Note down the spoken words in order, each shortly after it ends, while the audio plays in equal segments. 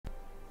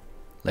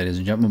Ladies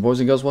and gentlemen, boys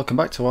and girls, welcome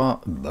back to our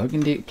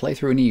Burgundy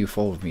playthrough in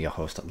EU4 with me, your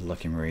host,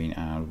 Luckymarine,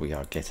 and we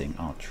are getting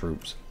our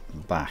troops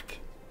back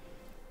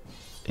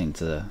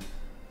into the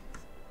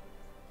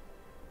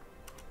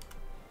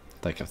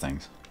thick of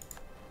things.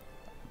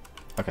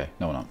 Okay,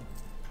 no we're not.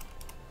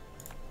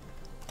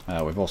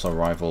 We've also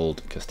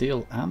rivaled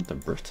Castile and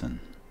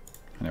Britain.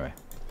 Anyway,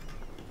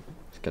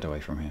 let's get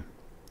away from here.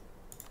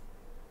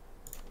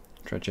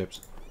 Trade ships.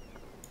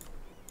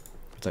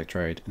 Protect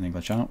trade in the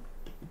English Channel.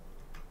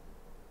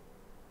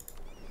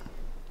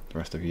 The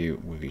rest of you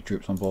with your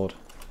troops on board.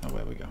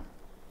 Away we go.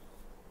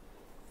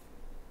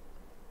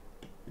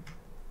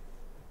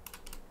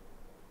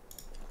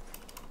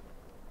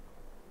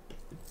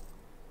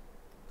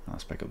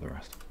 Let's pick up the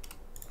rest.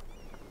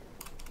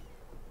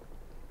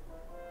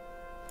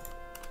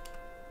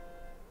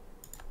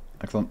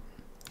 Excellent.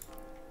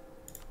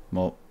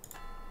 More.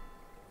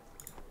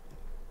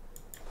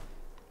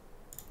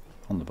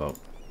 On the boat.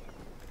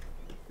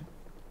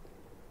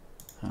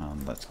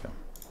 And let's go.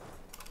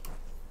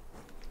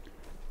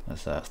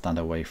 Let's stand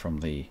away from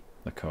the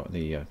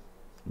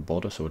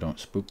border so we don't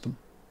spook them.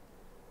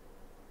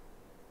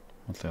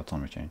 What's the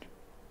autonomy change?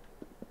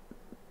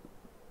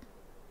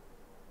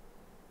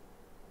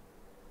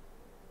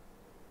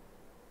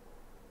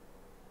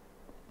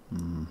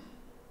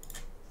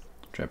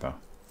 Trade power.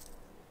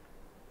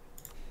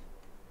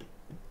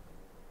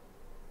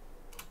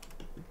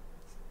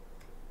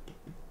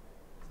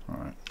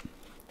 Alright.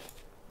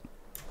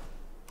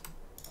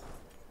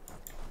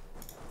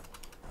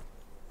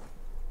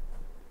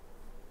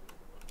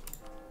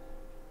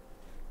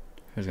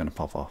 Who's going to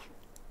pop off?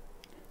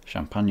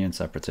 Champagnan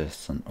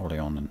separatists and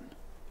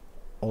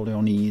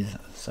Orleanese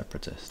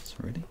separatists.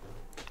 Really?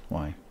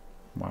 Why?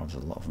 Wow, there's a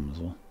lot of them as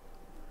well.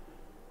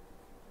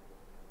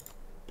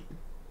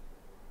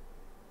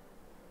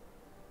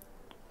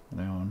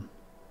 Leon,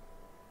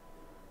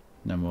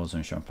 Nemours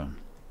and Champagne.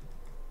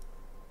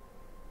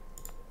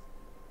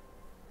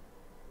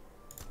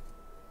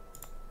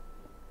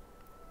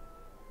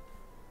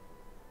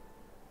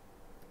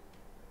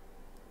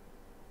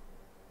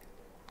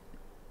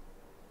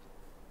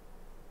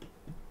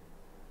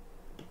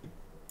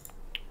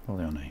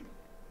 Orleans.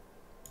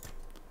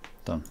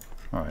 Done.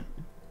 Alright.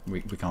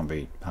 We can't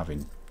be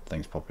having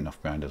things popping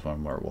off behind us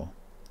when we're at war.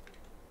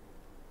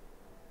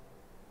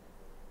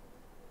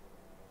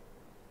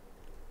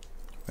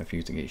 Wait for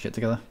you to get your shit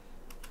together.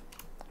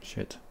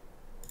 Shit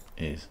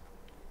is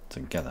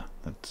together.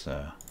 Let's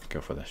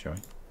go for this, shall we?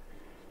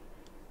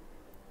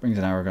 Brings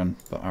in Aragon,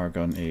 but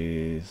Aragon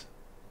is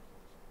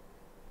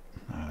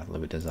a little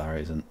bit desire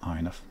isn't high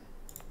enough.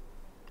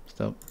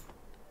 Still.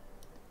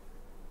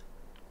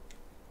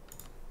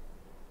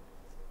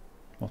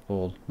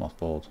 Mothballed,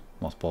 mothballed,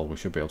 mothballed. We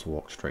should be able to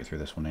walk straight through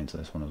this one into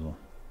this one as well.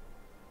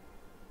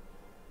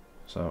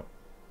 So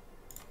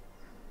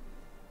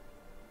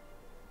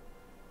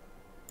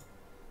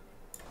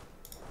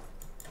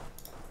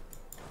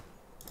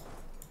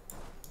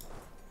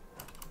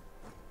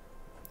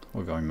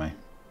we're going May.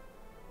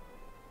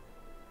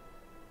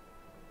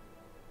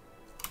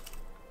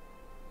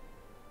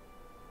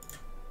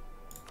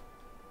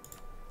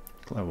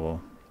 Declare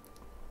war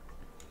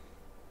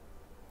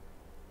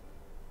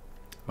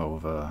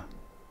over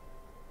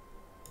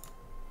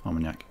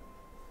Armagnac.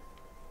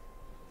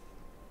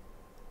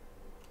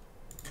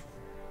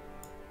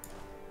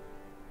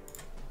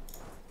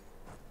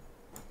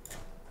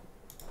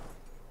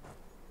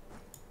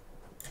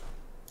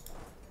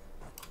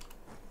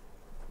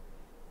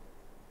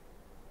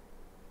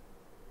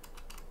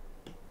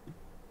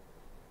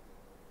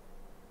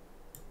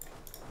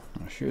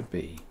 There should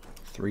be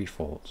 3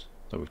 forts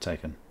that we've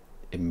taken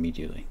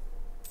immediately.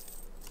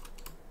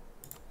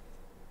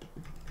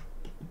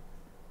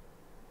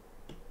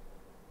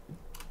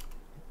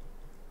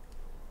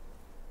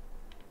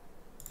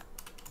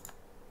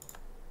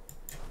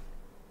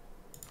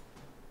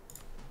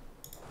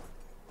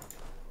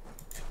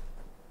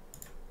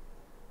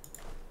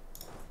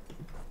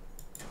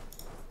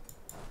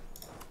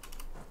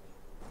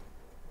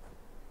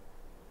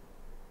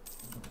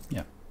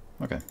 Yeah,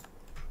 okay.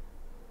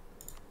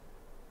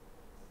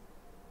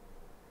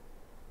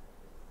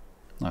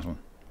 Nice one.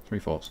 3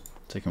 forts.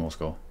 Taking more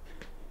score.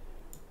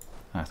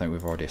 I think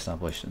we've already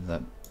established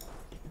that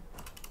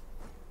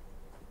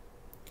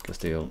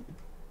Castile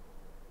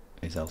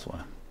is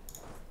elsewhere.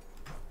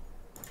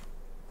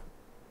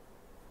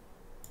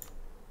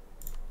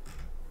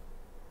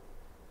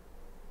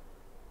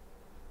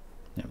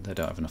 Yep, they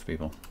don't have enough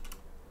people.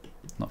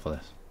 Not for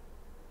this.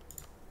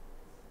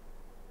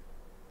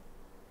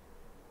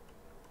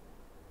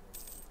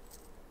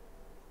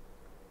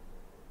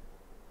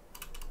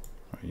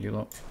 Right, you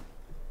lot.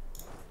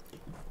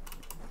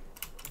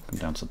 Come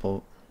down to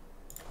support.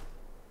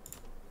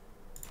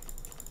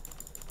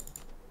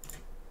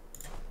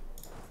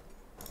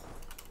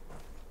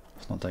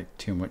 Let's not take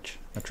too much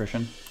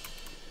attrition.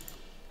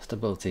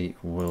 Stability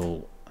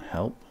will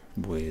help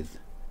with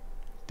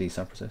these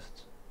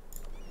separatists.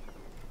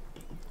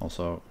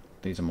 Also,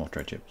 these are more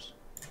trade ships.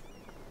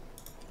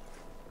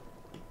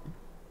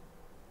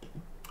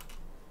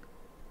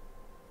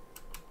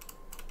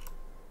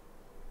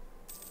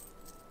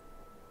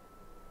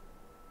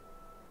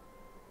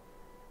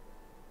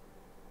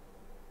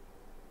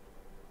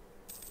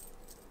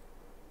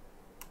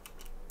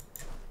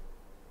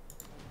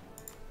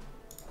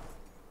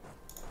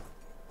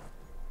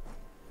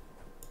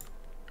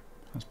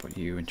 Let's put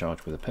you in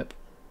charge with a pip.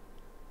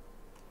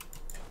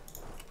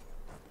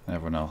 And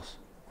everyone else,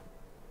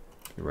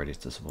 be ready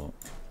to support.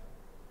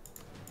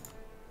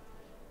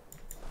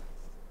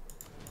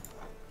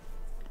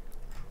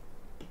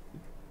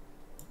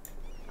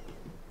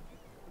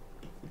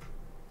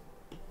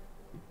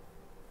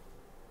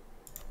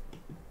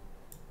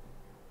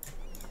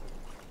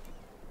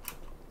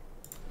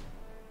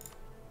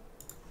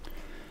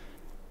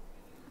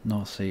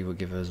 North Sea will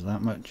give us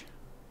that much.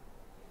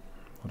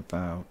 What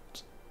about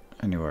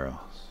anywhere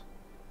else?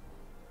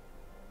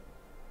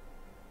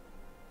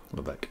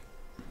 Lubeck,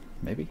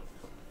 maybe?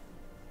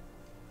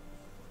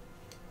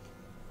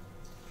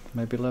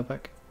 Maybe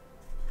Lubeck?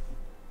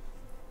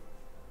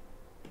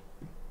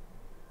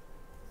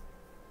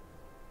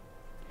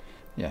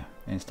 Yeah,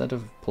 instead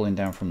of pulling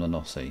down from the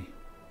North Sea,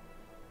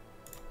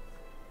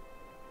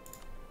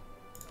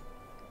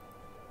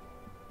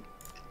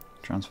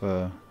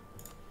 transfer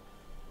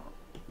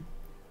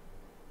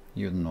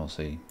you to the North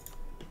Sea.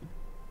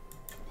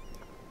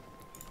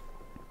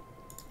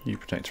 You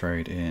protect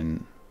trade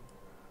in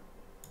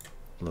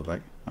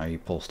Lubeck, i.e.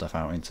 pull stuff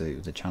out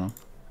into the channel.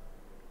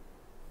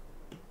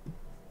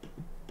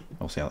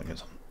 We'll see how that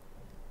gets on.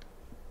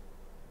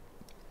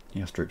 He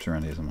has troops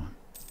around here somewhere.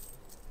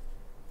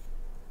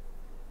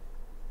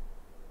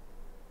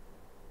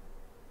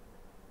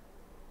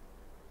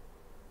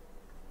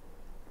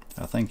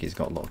 I think he's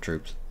got a lot of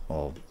troops,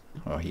 or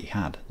he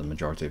had the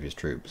majority of his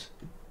troops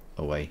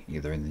away,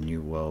 either in the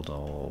New World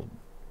or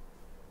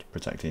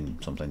protecting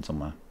something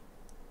somewhere.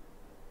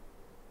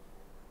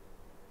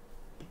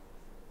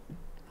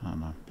 I don't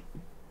know.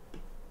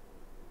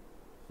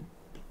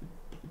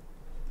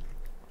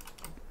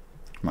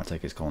 Might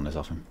take his colonies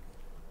off him.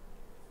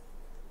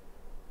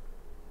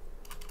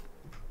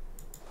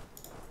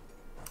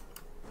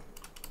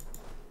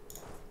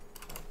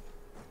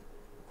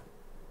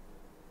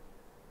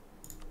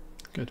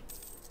 Good.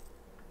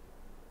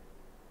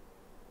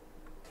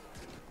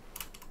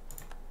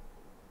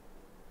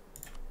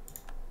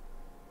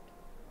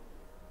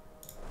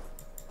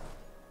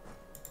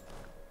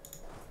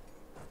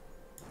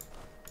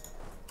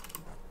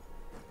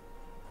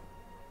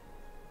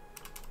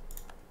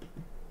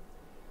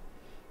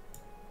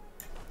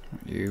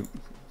 You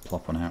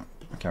plop one out,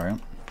 carry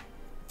on.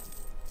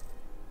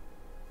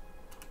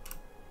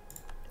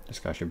 This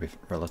guy should be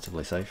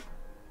relatively safe.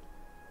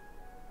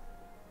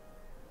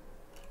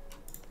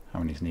 How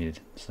many is needed?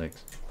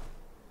 6.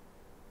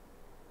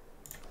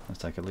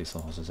 Let's take at least the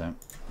horses out.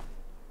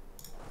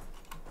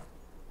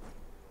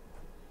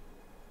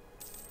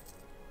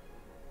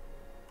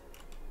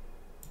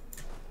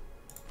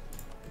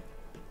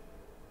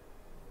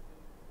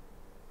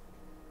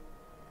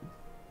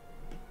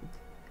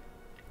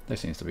 This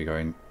seems to be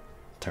going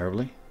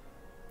terribly,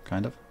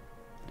 kind of.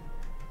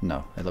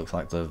 No, it looks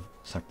like they've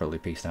separately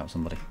pieced out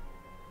somebody.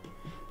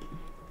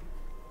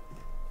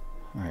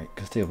 Alright,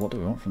 Castile, what do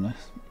we want from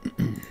this?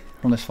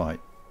 From this fight,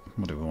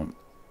 what do we want?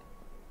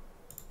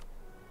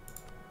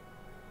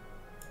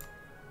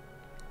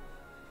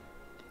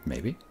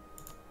 Maybe?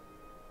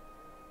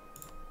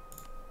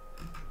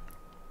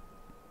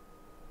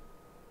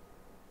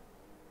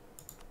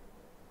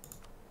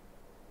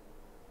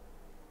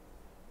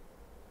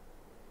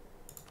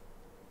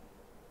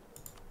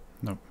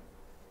 Nope.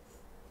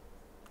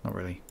 Not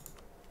really.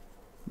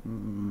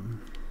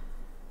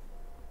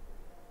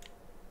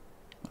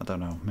 I don't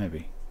know,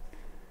 maybe.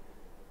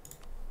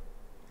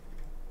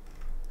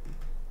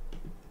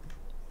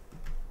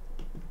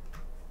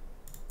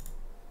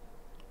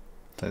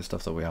 Take the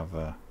stuff that we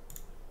have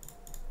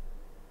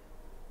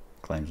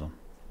claims on.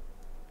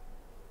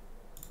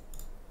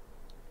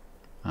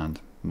 And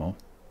more.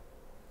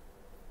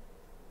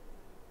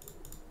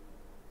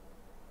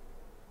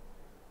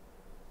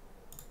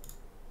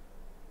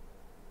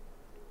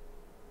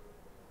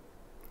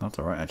 That's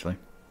alright actually.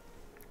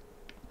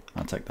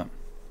 I'll take that.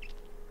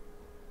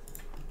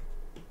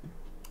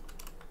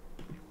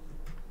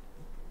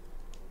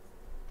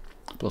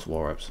 Plus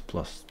war reps,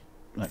 plus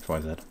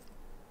XYZ.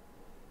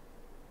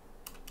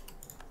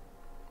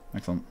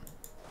 Excellent.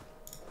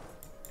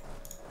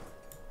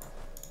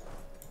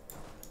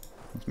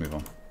 Let's move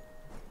on.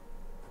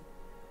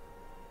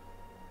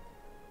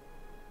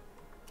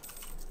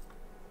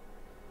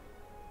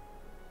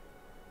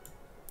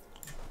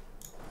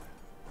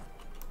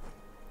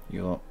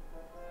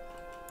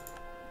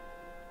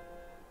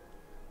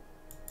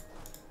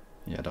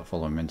 Yeah, don't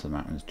follow him into the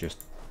mountains,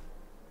 just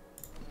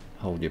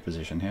hold your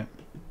position here.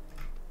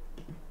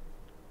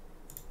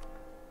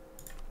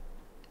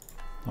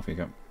 Off you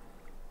go.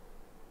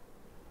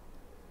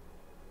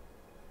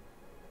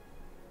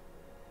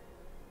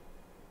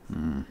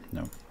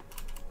 No.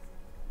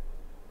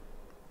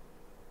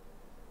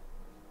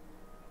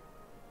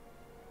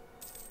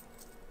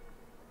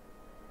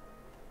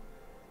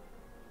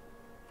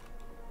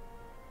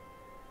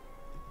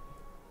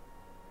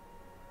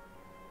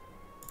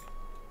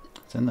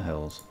 It's in the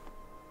hills.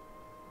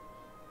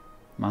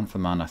 Man for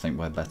man, I think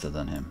we're better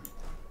than him.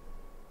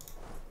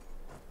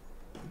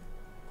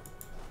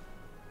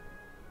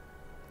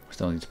 We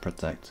still need to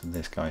protect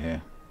this guy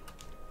here.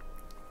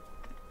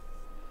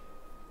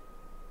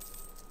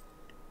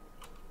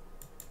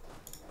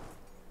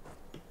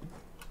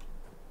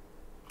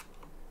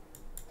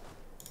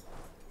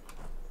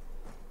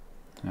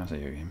 I see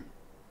you.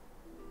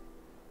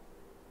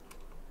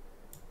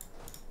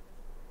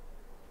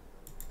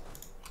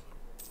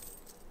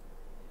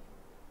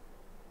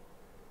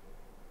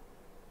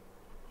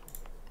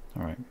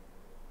 Alright.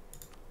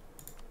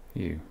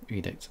 You,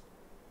 edict.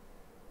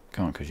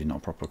 Can't because you're not a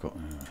proper cut.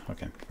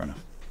 Okay, fair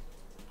enough.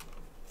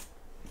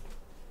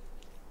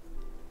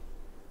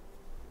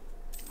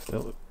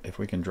 Still, if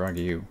we can drag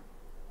you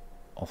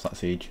off that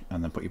siege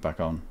and then put you back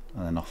on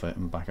and then off it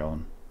and back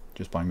on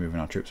just by moving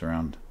our troops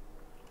around,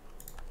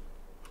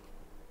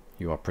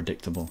 you are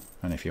predictable,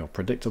 and if you're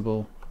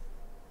predictable,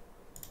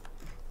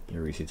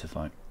 you're easy to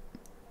fight.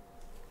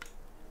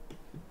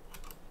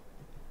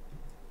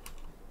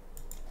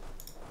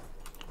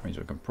 Means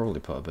we can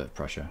probably put a bit of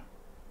pressure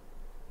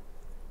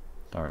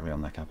directly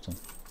on their capital.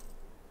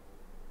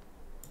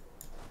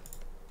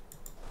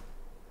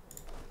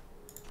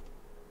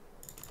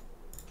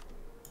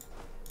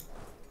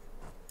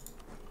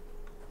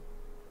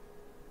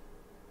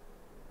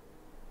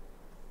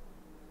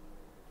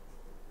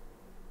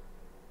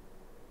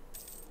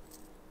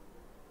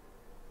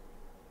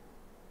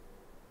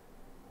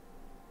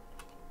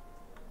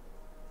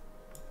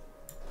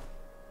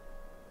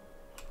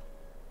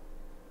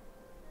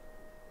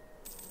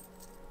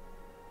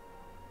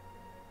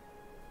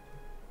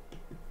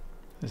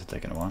 This is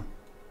taking a while.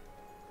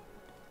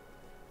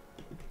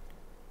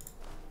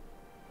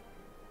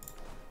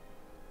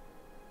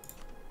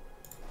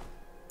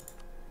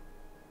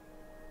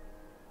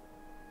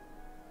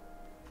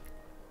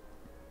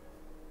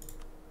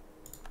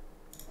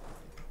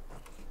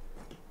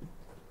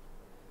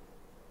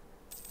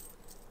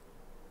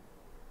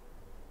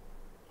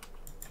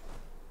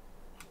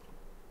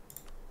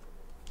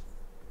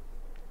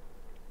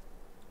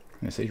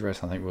 In a siege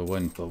race I think we'll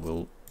win, but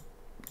we'll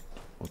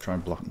try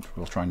and block.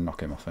 We'll try and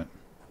knock him off it.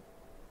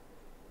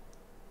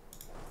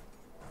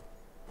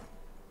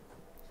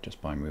 Just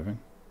by moving.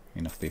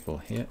 Enough people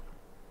here.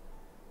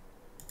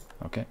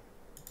 Okay.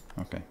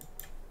 Okay.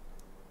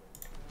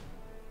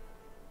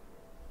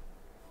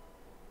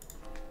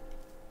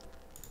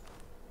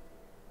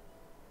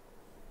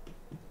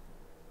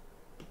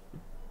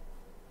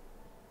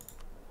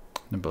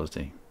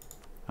 Nobility.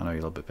 I know you're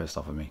a little bit pissed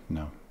off at me.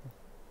 No.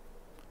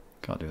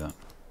 Can't do that.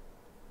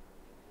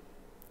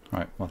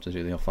 Right, we'll have to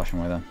do the old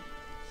fashioned way then.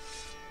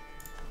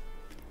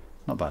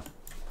 Not bad.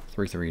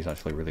 3-3 is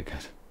actually really good.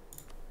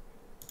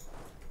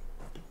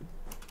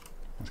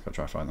 Let's go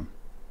try fight them.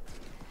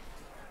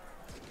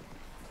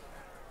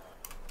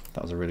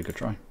 That was a really good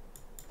try.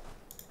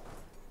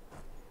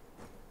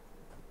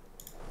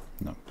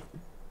 No.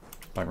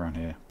 Back around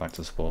here, back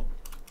to support.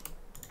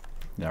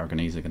 The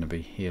Aragonese are going to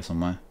be here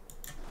somewhere.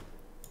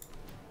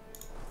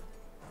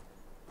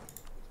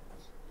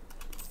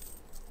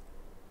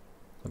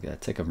 We'll get a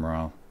tick of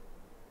morale.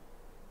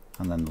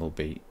 And then they'll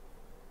be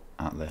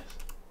at this.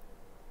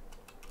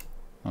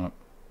 Oh no,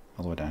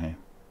 all the way down here.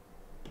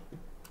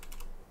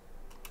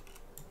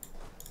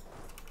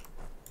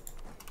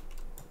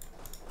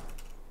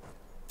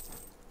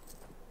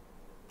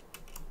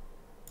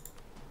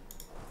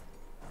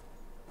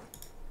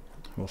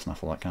 We'll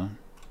snaffle that cannon.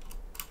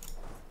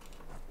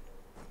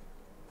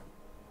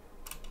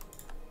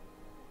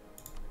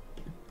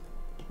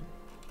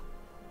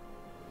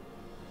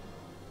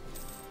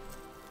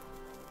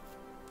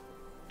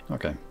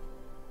 Okay.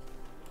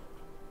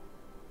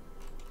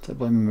 To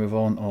blame and move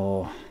on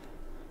or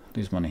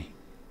lose money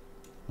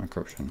on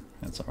corruption,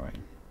 it's alright.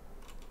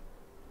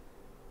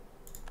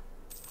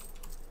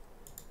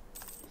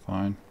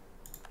 Fine.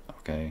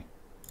 Okay.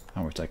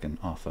 And we're taking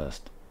our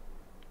first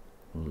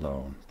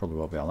loan. Probably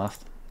will be our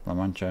last. La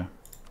Mancha.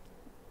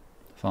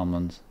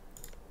 Farmlands.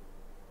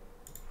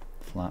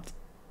 Flat.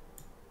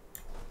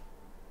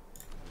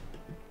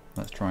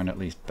 Let's try and at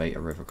least bait a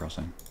river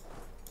crossing.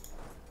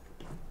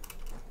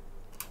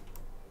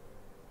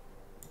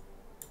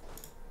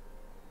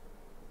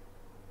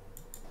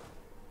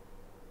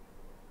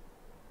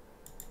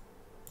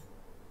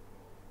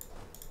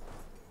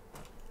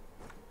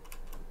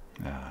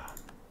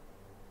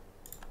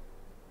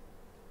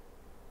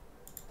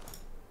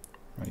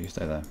 Right, you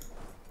stay there.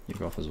 You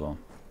go off as well.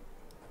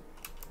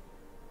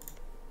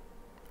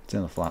 It's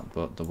in the flat,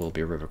 but there will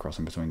be a river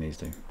crossing between these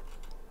two.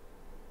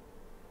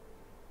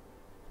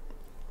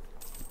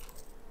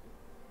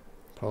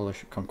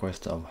 Polish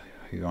conquest of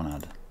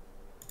Huonad.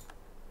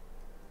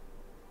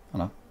 Oh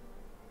no.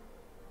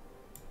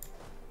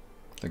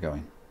 They're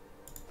going.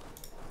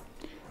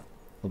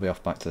 We'll be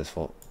off back to this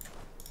fort.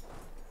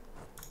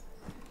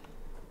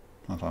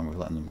 I'm fine with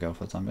letting them go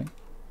for the time being.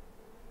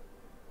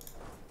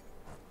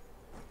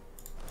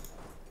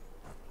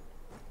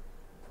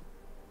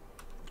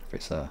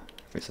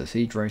 If it's a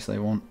siege race they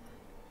want,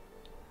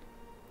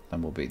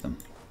 then we'll beat them.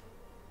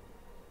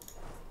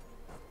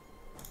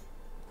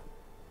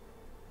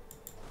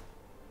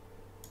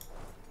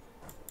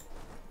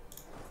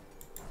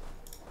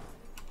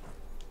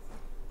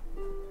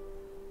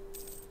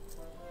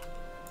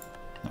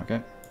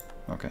 Okay,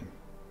 okay.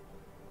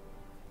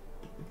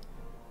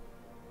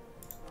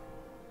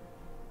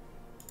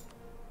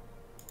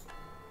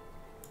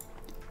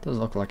 Doesn't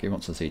look like he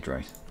wants a siege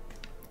race.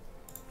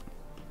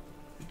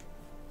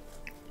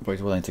 But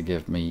he's willing to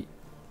give me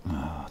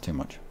too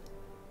much.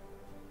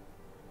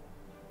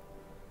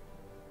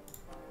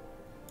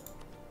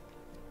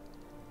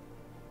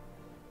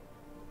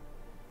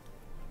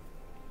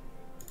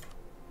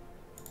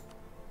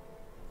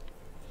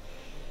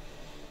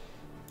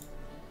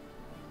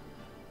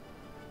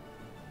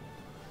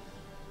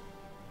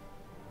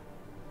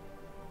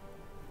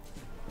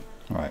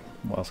 Alright,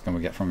 what else can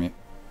we get from you?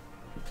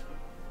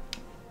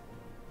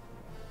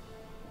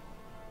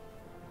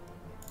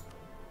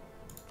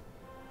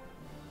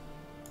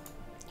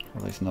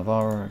 Release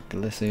Navarra,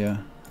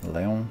 Galicia,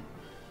 Leon.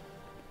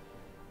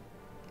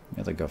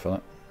 Yeah, they go for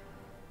that.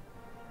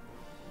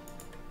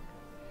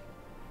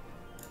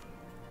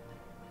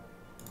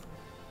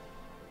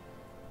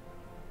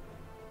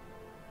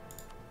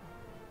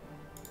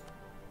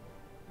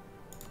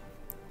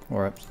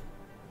 War reps.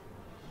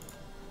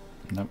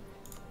 Nope.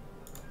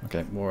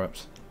 Okay, war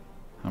reps.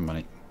 How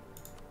many?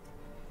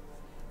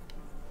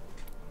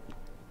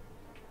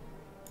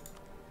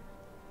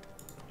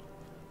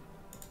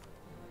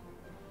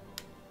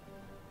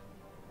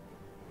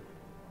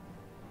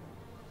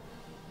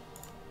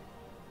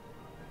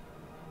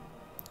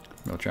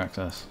 Military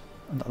access.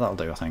 That'll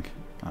do, I think.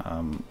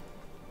 I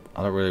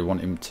don't really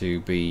want him to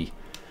be...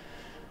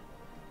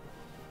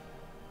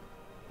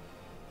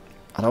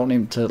 I don't want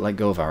him to let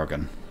go of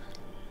Aragon.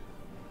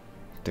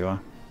 Do I?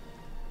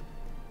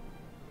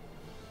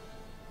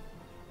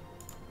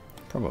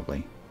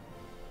 Probably.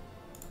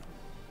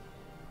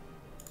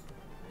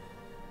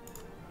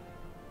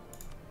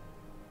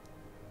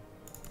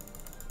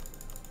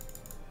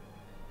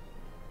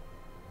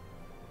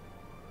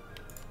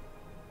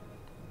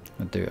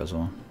 I'd do it as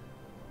well.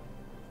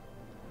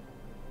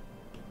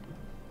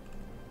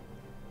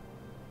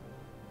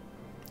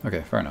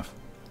 Okay, fair enough.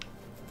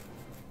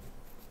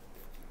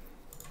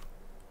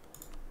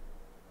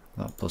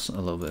 That plus a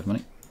little bit of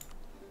money.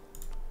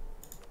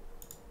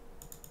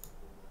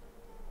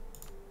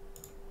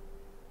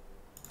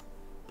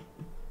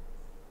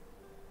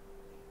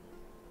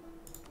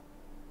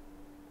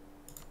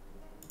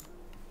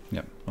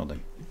 Yep, will do.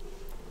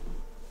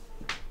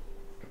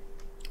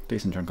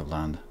 Decent chunk of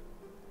land.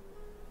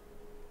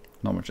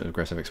 Not much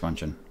aggressive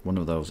expansion. One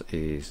of those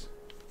is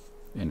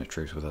in a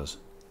truce with us.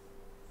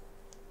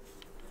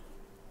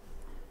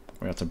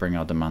 We had to bring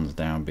our demands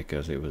down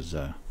because it was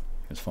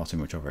far too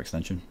much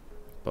overextension,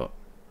 but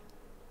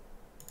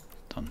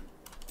done.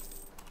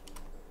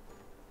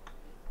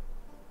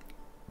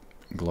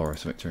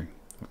 Glorious victory,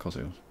 of course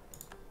it was.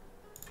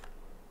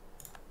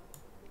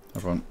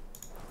 Everyone,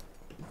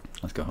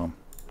 let's go home.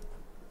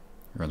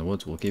 You're in the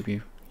woods, we'll keep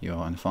you. You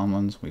are in the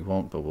farmlands, we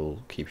won't, but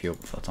we'll keep you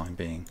up for the time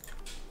being.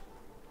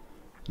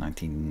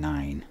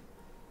 99.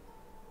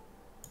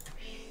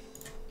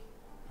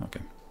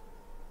 Okay.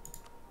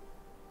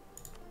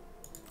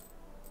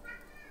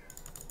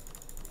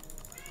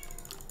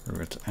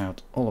 Root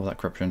out all of that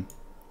corruption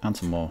and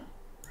some more,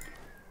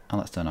 and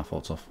let's turn our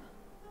forts off.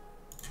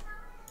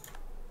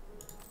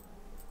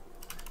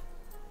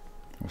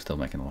 We're still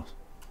making a loss.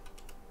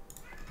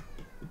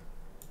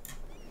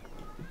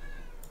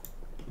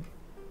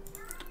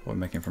 What we're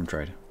making from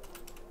trade.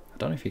 I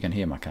don't know if you can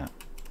hear my cat.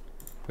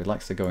 He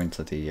likes to go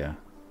into the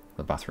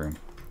bathroom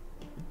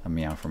and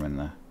meow from in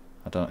there.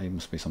 I don't. It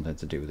must be something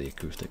to do with the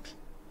acoustics.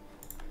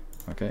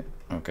 Okay,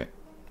 okay.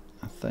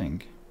 I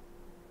think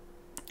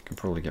I can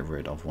probably get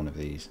rid of one of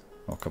these,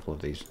 or a couple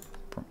of these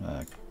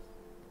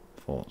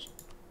forts.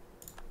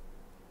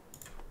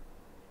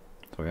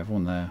 So we have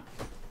one there.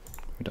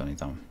 We don't need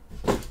that one.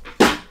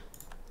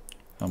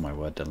 Oh my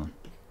word, Dylan.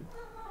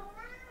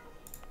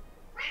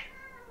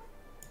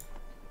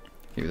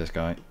 Keep this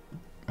guy.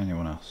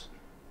 Anyone else?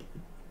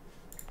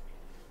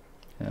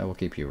 Yeah, we'll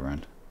keep you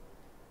around.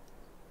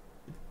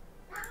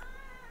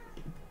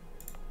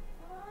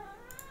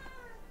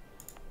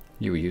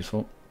 You were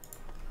useful.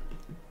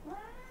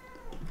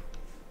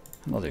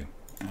 I'll do.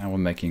 And we're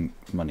making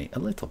money. A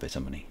little bit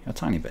of money. A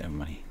tiny bit of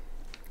money.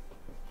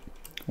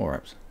 War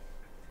reps.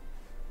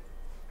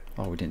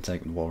 Oh, we didn't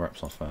take the war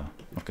reps off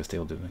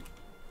Castile, did we?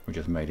 We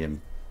just made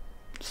him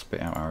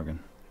spit out Aragon.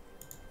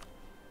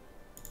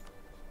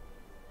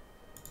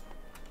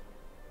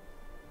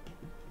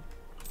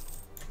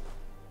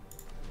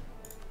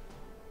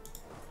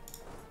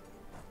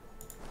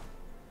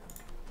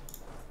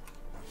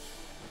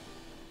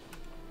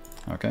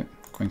 Okay,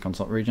 Queen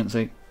Consort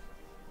Regency.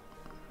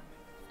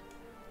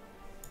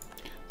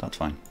 That's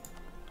fine.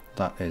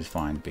 That is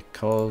fine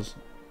because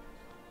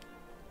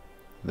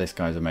this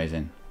guy's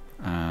amazing,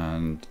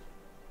 and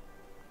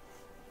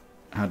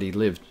had he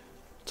lived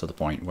to the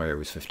point where he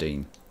was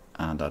 15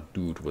 and our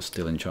dude was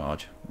still in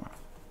charge, wow.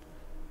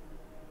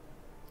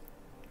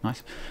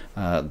 Nice,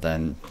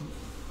 then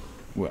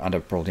I'd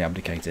have probably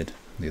abdicated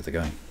the other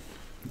guy.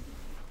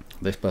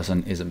 This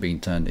person isn't being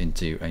turned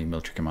into a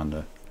military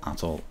commander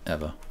at all,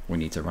 ever. We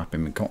need to wrap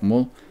him in cotton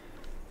wool,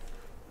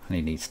 and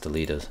he needs to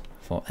lead us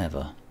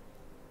forever,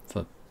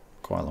 for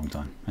quite a long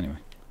time. Anyway,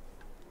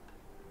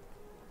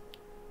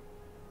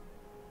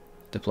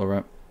 Diplo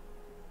rep,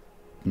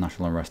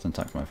 national unrest and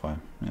tax fire.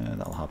 Yeah,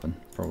 that'll happen,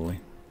 probably.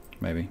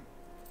 Maybe.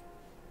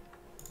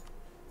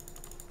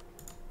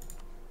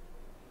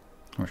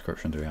 How much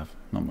corruption do we have?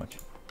 Not much.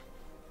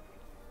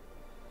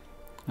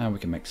 And we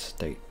can make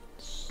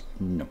states.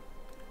 No.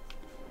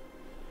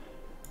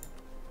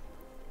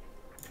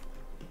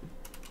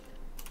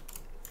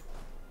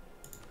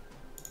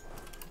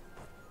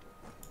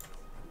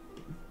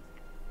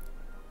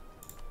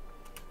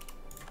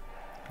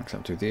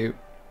 Except with you.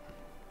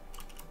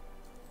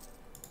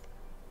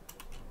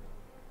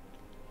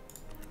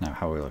 Now,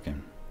 how are we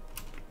looking?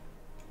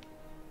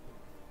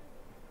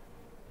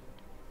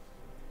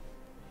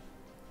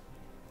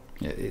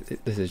 Yeah,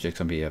 this is just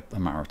going to be a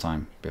matter of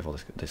time before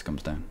this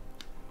comes down.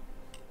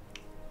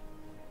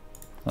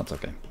 That's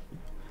okay.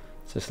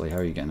 Sicily, how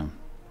are you getting on?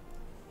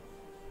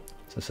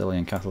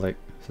 Sicilian Catholic,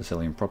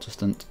 Sicilian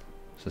Protestant,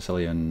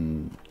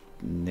 Sicilian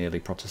nearly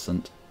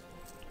Protestant.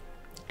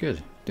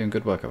 Good, doing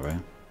good work over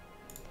here.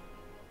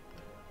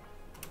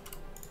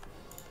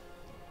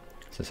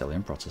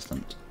 Sicilian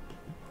Protestant.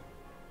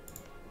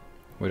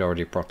 We'd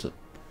already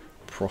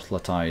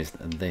proselytized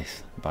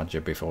this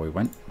badger before we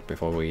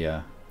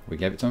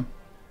gave it to him.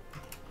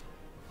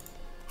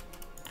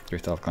 Do we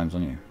still have claims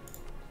on you?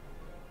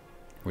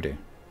 We do.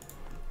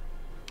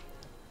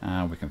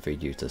 And we can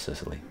feed you to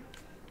Sicily.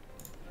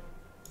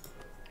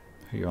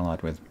 Who are you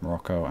allied with?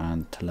 Morocco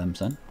and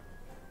Tlemcen.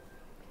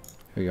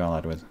 Who are you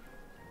allied with?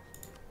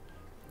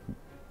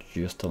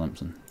 Just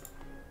Tlemcen.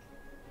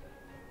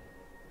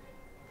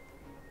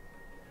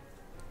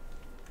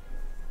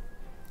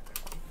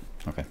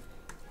 Okay. Do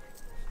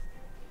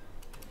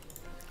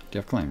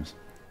you have claims?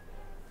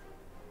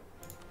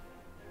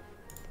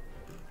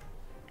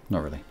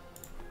 Not really.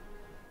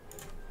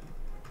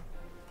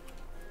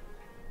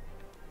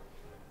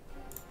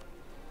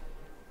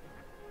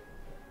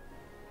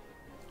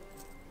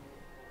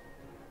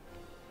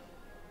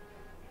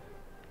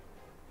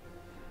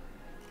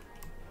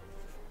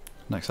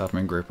 Next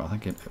admin group, I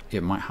think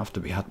it might have to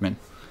be admin.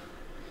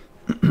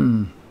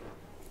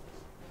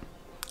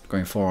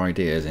 Going 4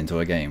 ideas into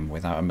a game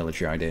without a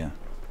military idea.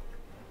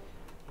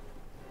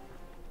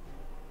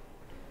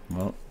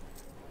 Well,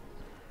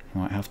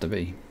 might have to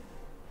be.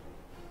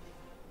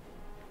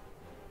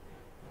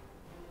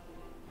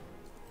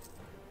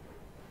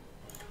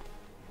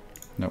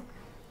 Nope.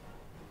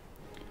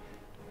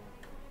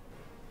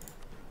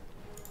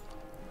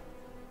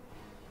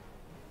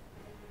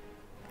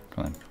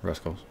 Come on,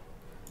 rascals.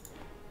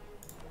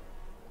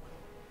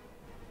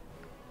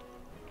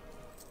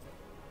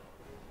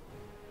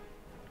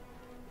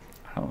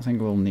 I don't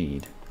think we'll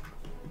need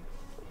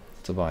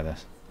to buy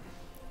this.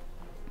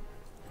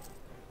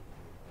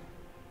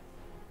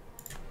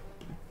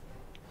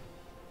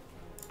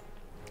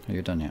 Are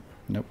you done yet?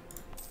 Nope.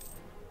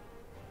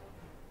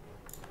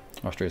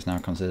 Austria is now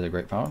considered a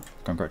great power.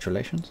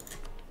 Congratulations.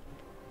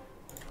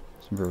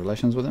 Some good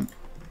relations with him.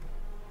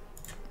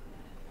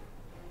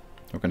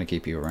 We're going to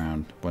keep you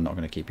around. We're not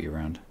going to keep you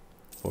around.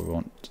 What we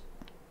want.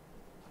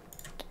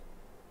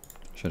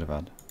 Should have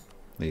had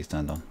these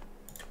turned on.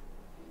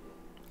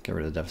 Get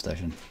rid of the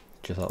devastation.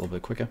 Just a little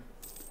bit quicker.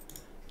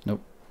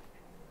 Nope.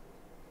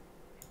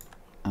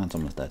 And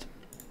someone's dead.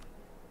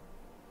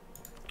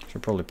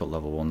 Should probably put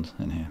level 1s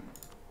in here.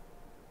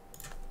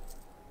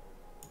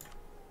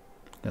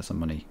 Get some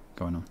money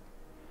going on.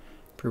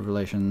 Improve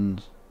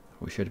relations.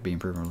 We should be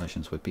improving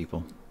relations with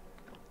people.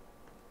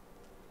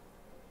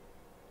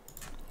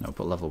 No,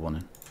 put level 1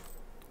 in.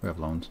 We have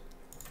loans.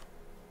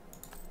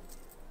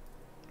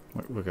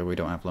 Okay, we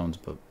don't have loans,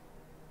 but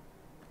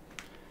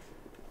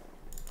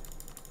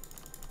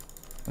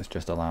this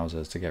just allows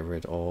us to get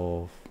rid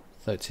of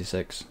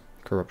 36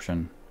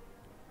 corruption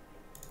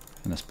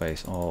in the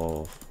space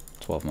of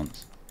 12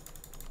 months.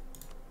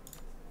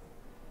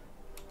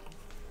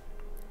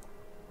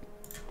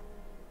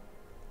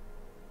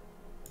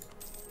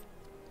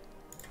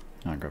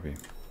 I'll grab you.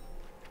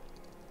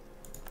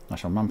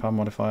 National manpower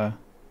modifier,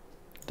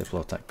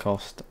 Diplotech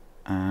cost,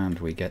 and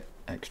we get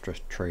extra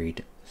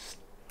trade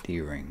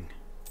steering.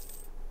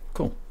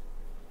 Cool.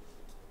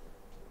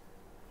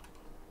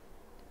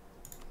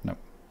 Nope.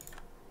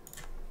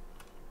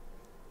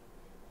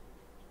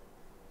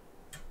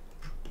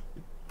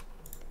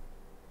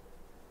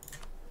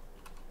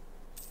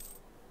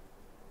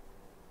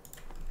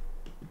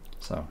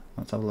 So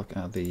let's have a look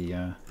at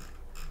the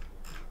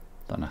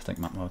dynastic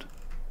map mode.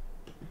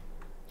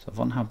 So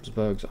von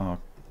Habsburgs are,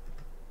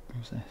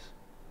 who's this?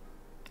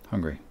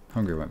 Hungary.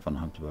 Hungary went von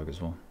Habsburg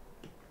as well.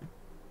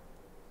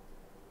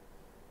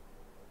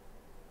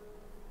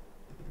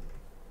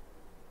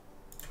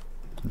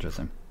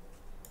 Interesting.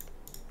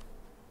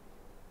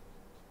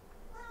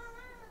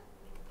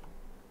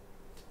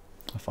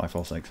 A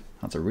 546.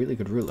 That's a really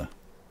good ruler.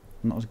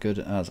 Not as good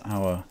as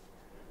our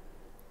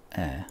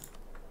heir.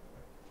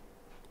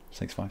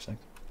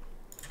 656.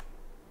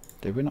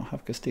 Did we not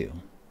have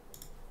Castile?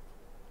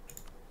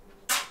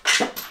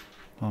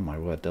 Oh my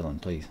word,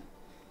 Dylan, please.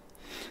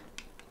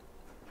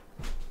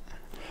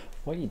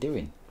 What are you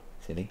doing,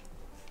 silly?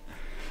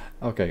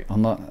 Okay,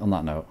 on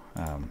that note,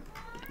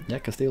 yeah,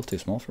 Castile's too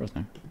small for us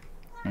now.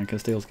 And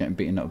Castile's getting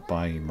beaten up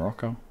by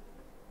Morocco.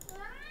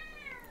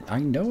 I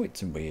know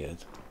it's weird.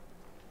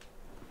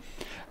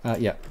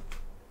 Yeah,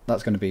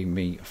 that's going to be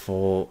me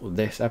for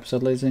this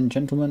episode, ladies and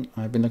gentlemen.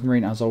 I've been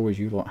Luckymarine. As always,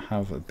 you lot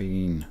have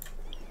been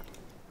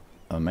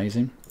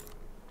amazing.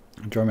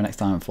 Join me next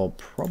time for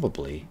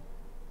probably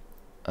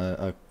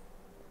a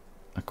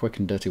quick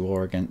and dirty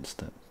war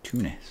against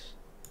Tunis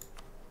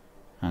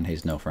and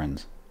his no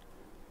friends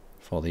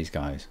for these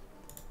guys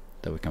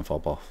that we can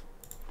fob off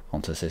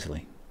onto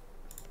Sicily.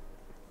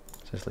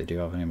 Sicily do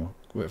have any more?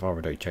 We've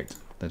already checked.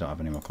 They don't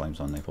have any more claims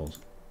on Naples.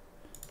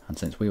 And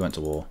since we went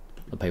to war,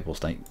 the Papal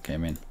State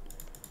came in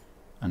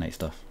and ate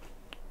stuff.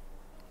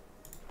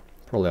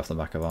 Probably off the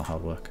back of our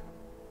hard work.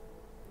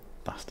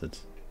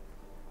 Bastards.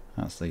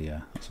 That's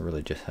the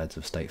religious heads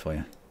of state for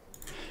you.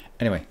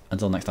 Anyway,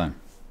 until next time,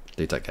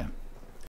 do take care.